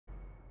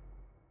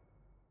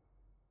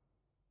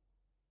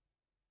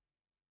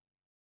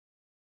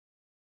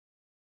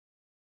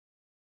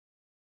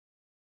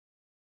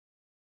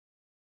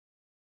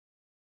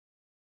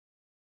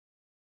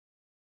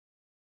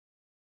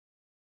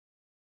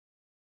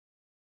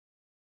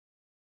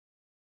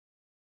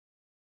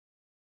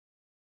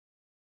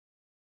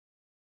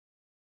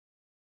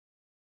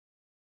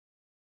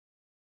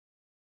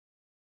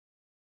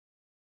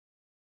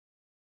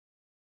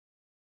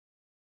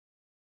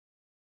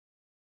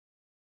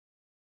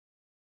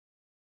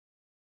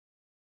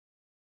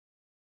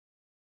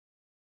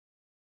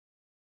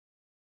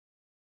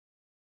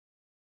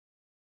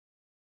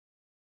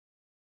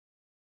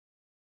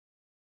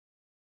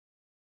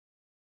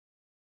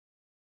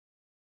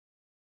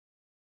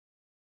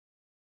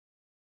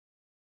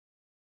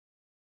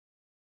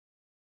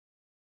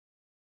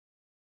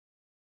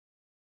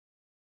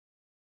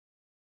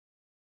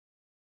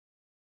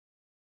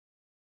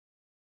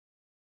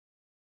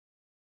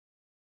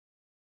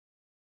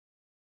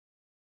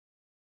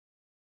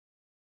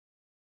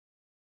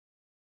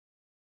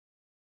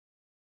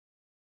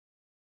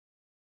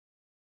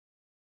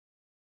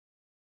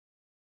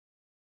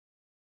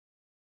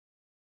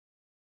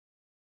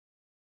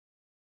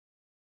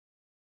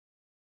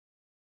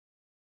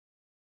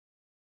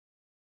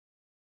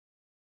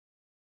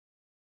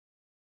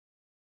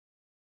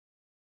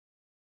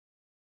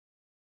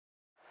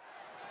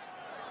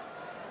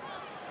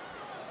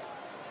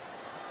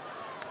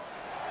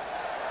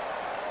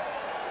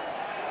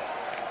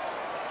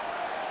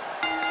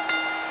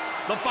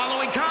The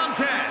following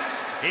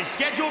contest is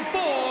scheduled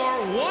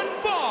for one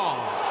fall.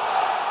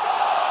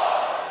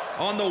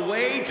 On the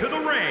way to the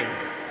ring,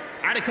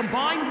 at a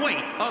combined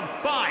weight of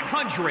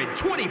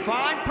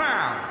 525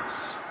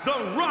 pounds,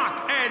 the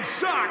Rock and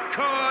Sock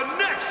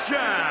Connection.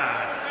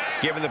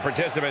 Given the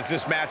participants,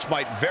 this match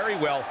might very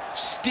well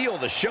steal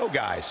the show,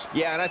 guys.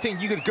 Yeah, and I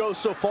think you could go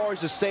so far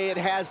as to say it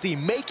has the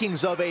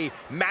makings of a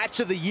Match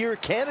of the Year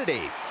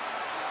candidate.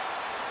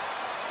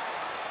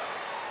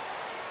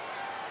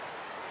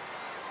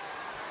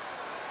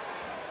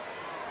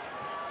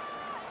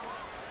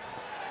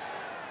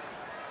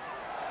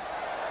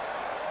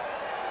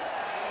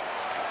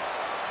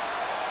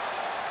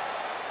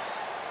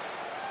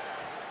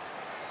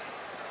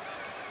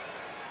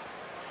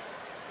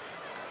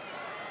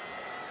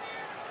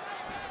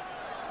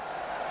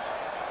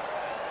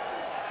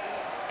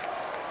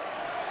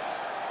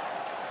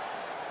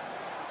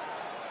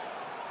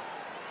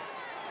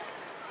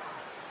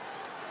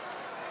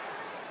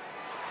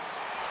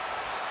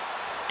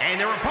 And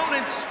their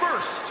opponents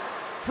first,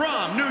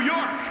 from New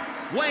York,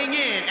 weighing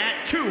in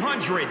at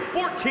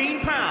 214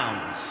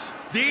 pounds,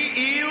 the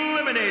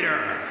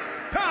Eliminator,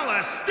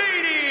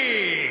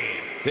 Palestini.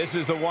 This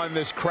is the one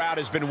this crowd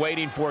has been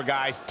waiting for,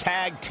 guys.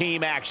 Tag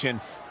team action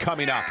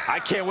coming up. I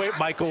can't wait,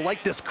 Michael.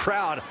 Like this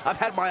crowd, I've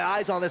had my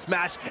eyes on this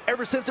match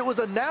ever since it was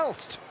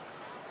announced.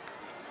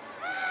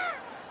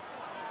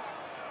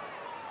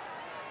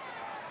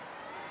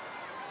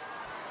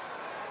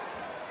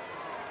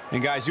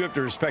 And guys, you have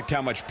to respect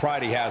how much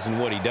pride he has in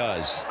what he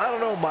does. I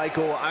don't know,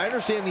 Michael. I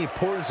understand the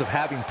importance of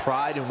having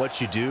pride in what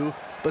you do,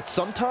 but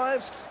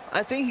sometimes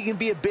I think he can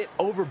be a bit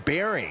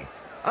overbearing.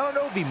 I don't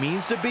know if he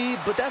means to be,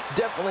 but that's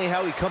definitely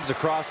how he comes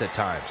across at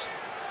times.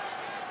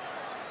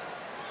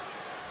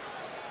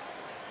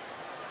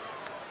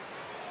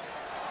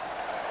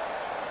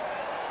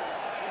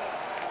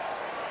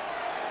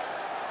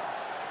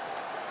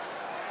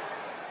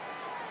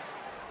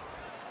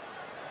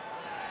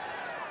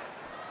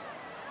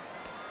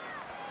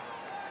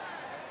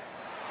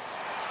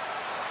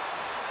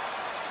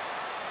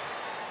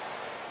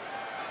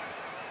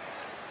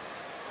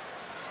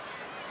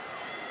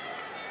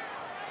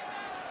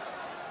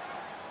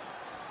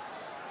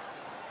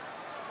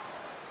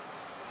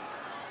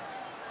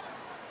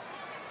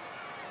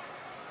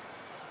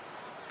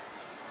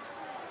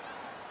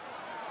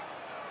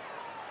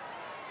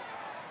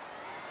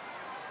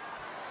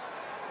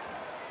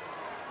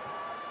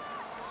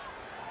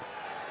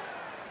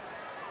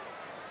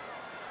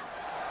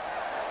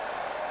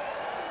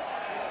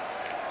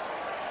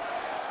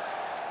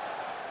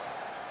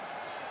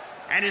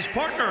 And his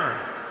partner,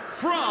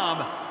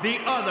 from the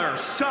other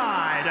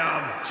side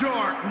of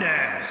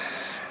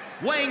darkness,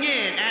 weighing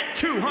in at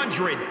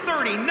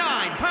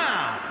 239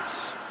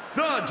 pounds,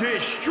 the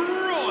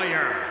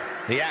Destroyer.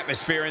 The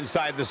atmosphere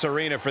inside this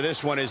arena for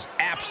this one is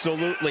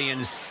absolutely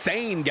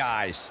insane,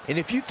 guys. And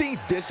if you think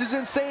this is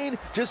insane,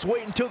 just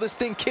wait until this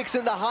thing kicks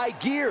into high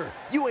gear.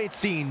 You ain't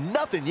seen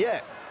nothing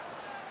yet.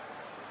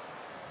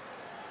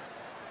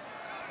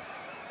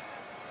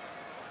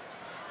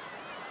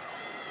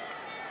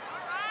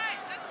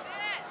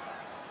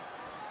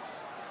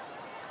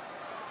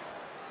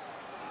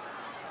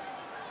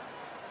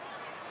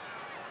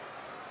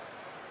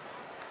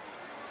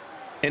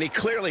 And he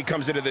clearly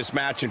comes into this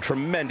match in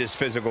tremendous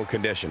physical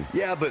condition.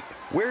 Yeah, but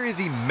where is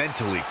he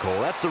mentally, Cole?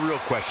 That's the real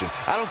question.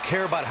 I don't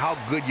care about how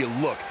good you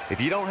look.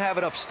 If you don't have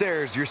it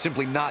upstairs, you're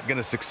simply not going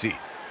to succeed.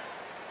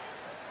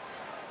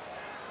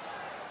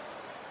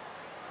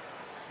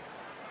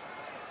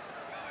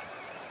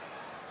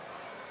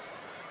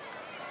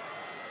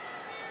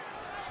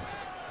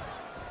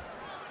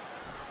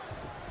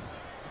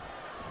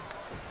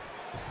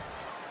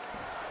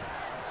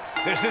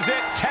 This is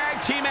it. Tag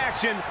team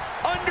action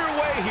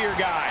underway here,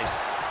 guys.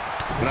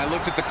 When I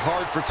looked at the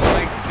card for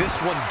tonight,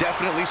 this one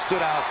definitely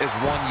stood out as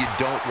one you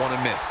don't want to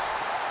miss.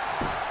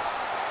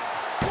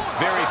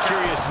 Very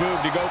curious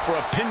move to go for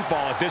a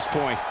pinfall at this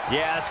point.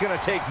 Yeah, it's going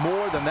to take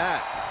more than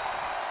that.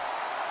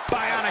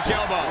 Bionic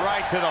elbow.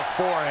 Right to the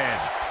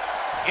forehand.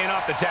 In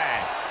off the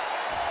tag.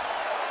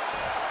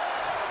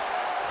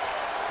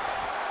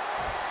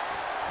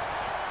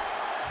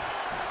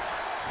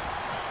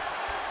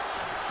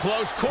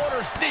 Close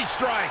quarters, knee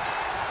strike.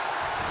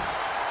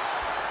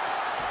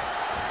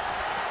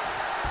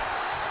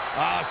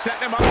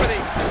 Setting him up with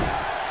a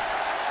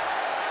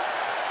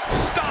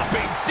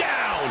stomping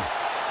down.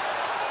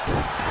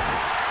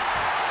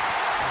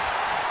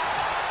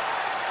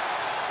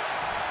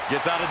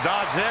 Gets out of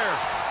dodge there.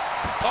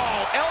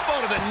 Oh,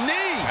 elbow to the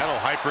knee. That'll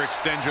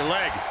hyperextend your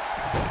leg.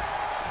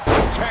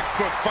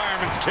 Textbook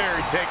fireman's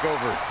carry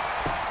takeover.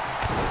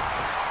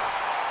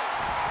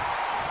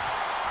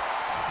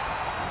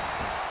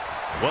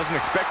 Wasn't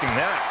expecting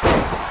that.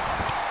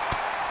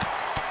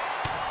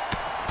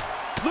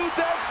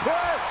 Luthez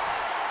press.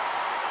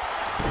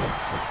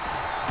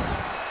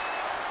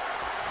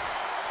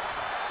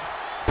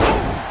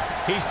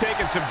 He's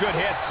taking some good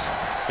hits.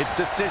 It's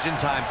decision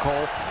time,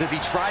 Cole. Does he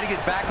try to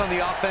get back on the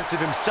offensive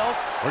himself,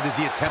 or does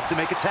he attempt to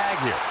make a tag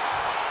here?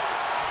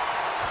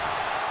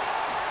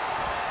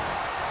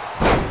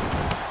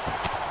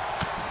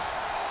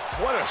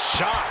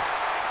 shot.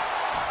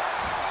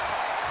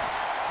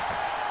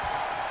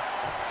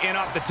 In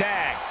off the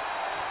tag.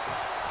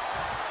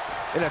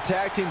 In a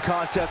tag team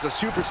contest, a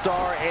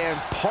superstar and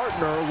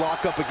partner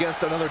lock up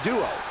against another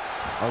duo.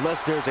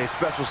 Unless there's a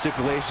special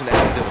stipulation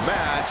added to the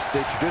match,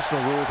 the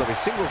traditional rules of a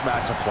singles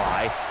match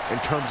apply in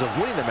terms of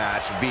winning the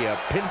match via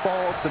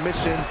pinfall,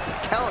 submission,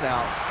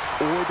 countout,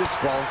 or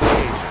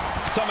disqualification.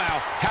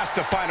 Somehow has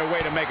to find a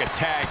way to make a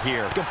tag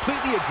here.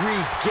 Completely agree.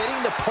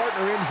 Getting the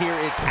partner in here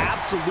is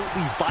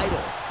absolutely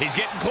vital. He's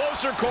getting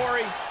closer,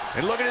 Corey.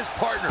 And look at his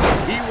partner.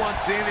 He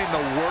wants in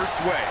the worst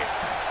way.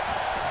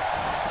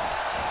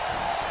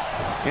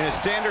 In a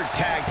standard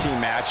tag team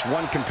match,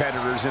 one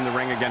competitor is in the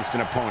ring against an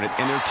opponent,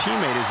 and their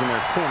teammate is in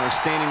their corner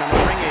standing on the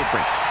ring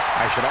apron.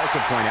 I should also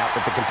point out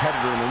that the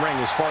competitor in the ring,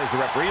 as far as the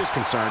referee is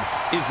concerned,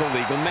 is the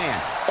legal man.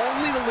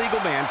 Only the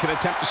legal man can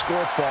attempt to score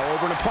a fall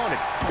over an opponent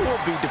or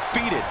be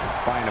defeated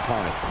by an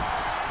opponent.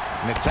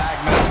 In a tag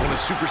match, when a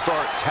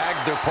superstar tags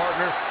their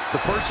partner,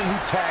 the person who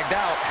tagged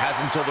out has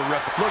until the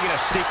ref... Look at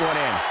us sneak one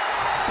in.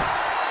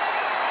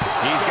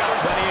 He's got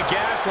plenty of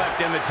gas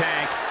left in the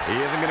tank. He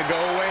isn't going to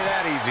go away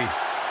that easy.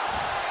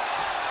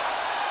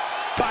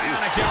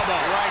 Bionic elbow.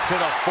 Right to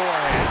the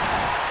forehead.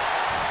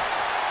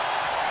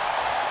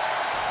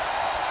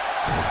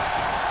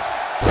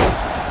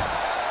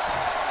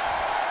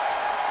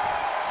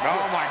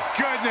 Oh, my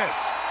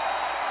goodness.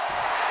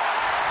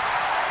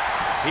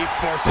 He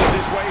forces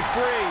his way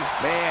free.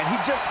 Man, he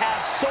just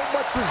has so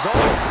much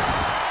resolve.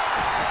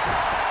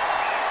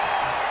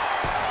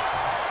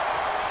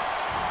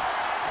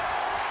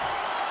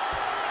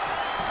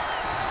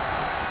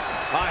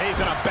 He's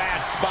in a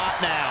bad spot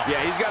now.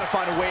 Yeah, he's got to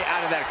find a way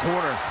out of that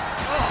corner.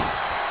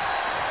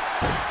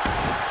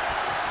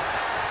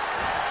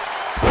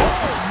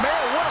 Oh,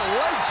 man, what a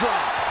leg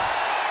drop.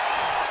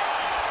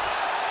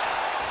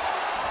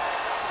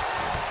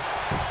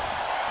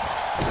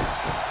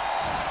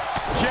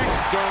 Kicks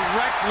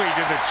directly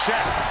to the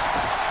chest.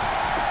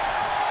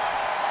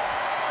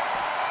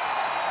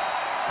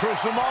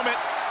 Crucial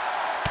moment.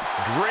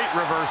 Great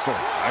reversal.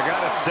 I got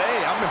to say,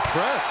 I'm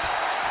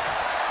impressed.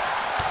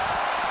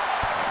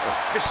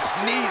 Vicious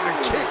knees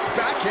and kicks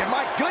back in.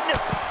 My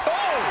goodness.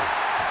 Oh!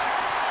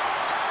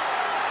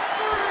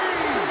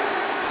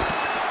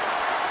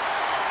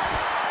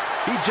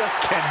 He just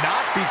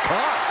cannot be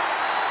caught.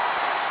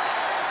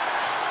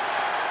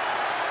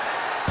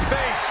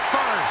 Face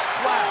first.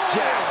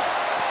 Flapjack.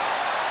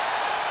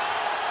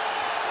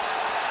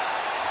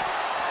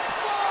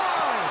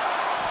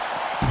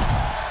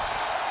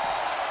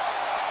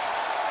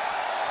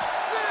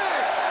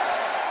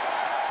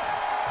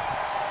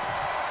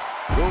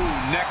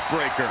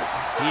 Breaker.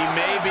 He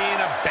may be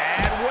in a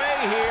bad way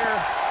here.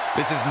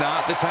 This is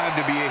not the time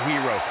to be a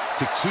hero.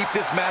 To keep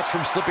this match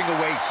from slipping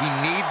away, he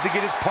needs to get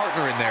his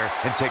partner in there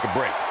and take a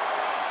break. 8.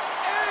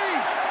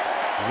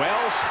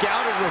 Well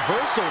scouted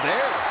reversal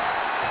there.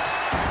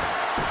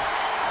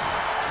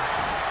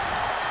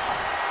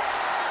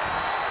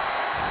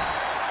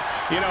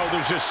 You know,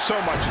 there's just so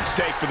much at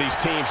stake for these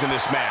teams in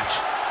this match.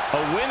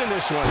 A win in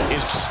this one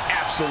is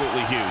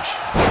absolutely huge.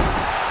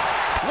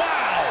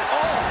 Wow!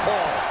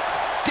 Oh!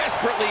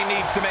 Desperately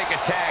needs to make a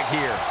tag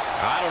here.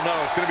 I don't know.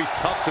 It's going to be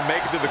tough to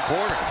make it to the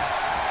corner.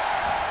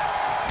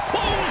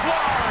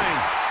 Clothesline!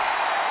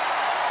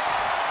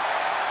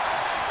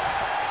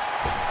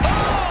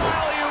 Oh,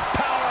 alley-oop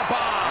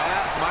powerbomb!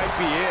 That might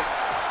be it.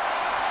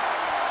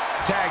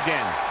 Tagged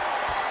in.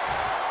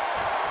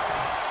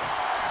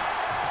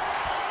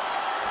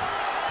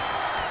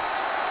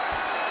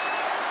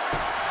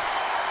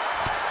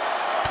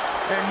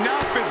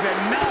 Enough is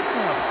enough.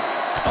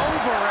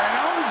 Over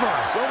and over.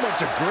 So much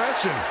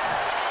aggression.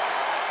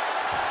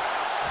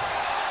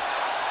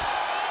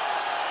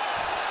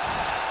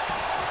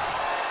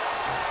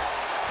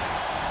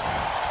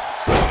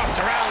 Tossed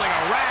around like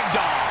a rag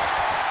doll.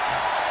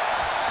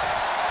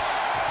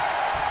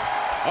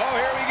 Oh,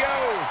 here we go.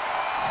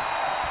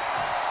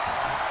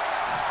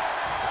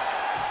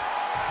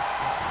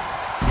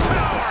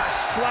 Power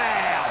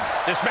slam.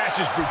 This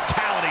match's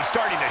brutality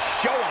starting to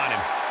show on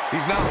him.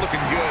 He's not looking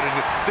good,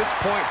 and at this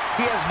point,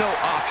 he has no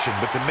option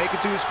but to make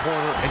it to his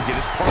corner and get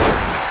his partner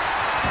in there.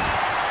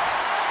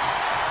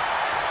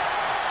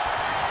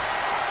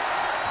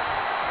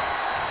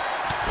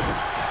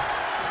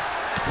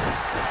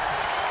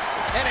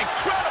 An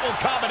incredible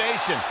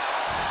combination.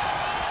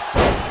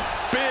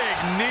 Big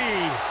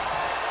knee.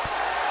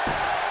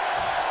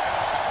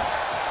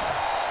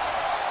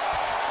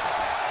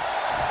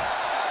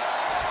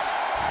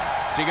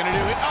 Is he going to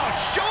do it? Oh,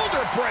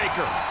 shoulder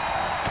breaker.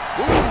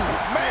 Ooh,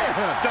 man.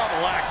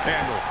 Double axe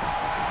handle.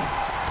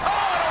 Oh,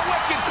 and a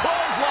wicked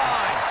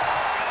clothesline.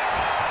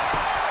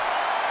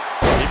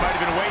 He might have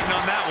been waiting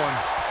on that one.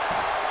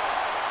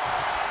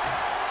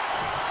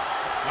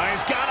 Oh,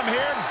 he's got him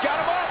here. He's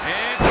got him up.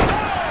 And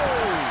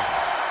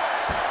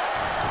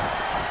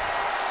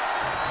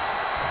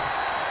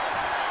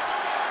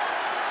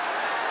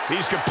oh!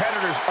 These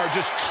competitors are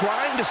just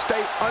trying to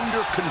stay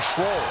under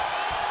control.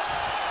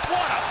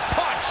 What a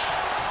punch!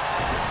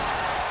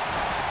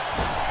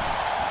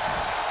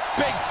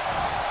 Big.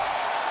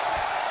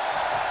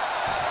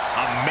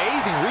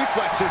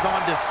 reflexes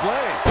on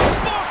display.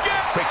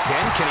 Quick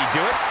pin, can he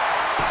do it?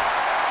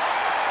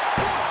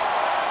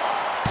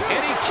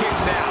 And he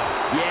kicks out.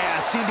 Yeah,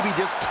 seemed to be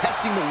just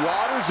testing the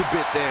waters a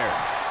bit there.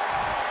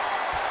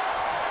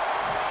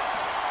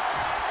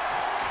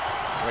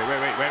 Wait.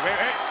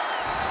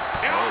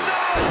 Oh,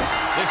 no!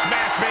 This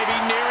match may be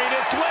nearing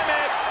its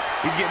limit.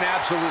 He's getting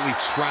absolutely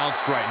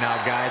trounced right now,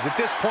 guys. At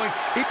this point,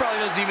 he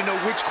probably doesn't even know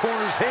which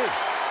corner's his.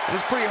 And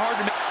it's pretty hard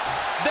to make.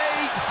 They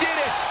did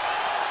it!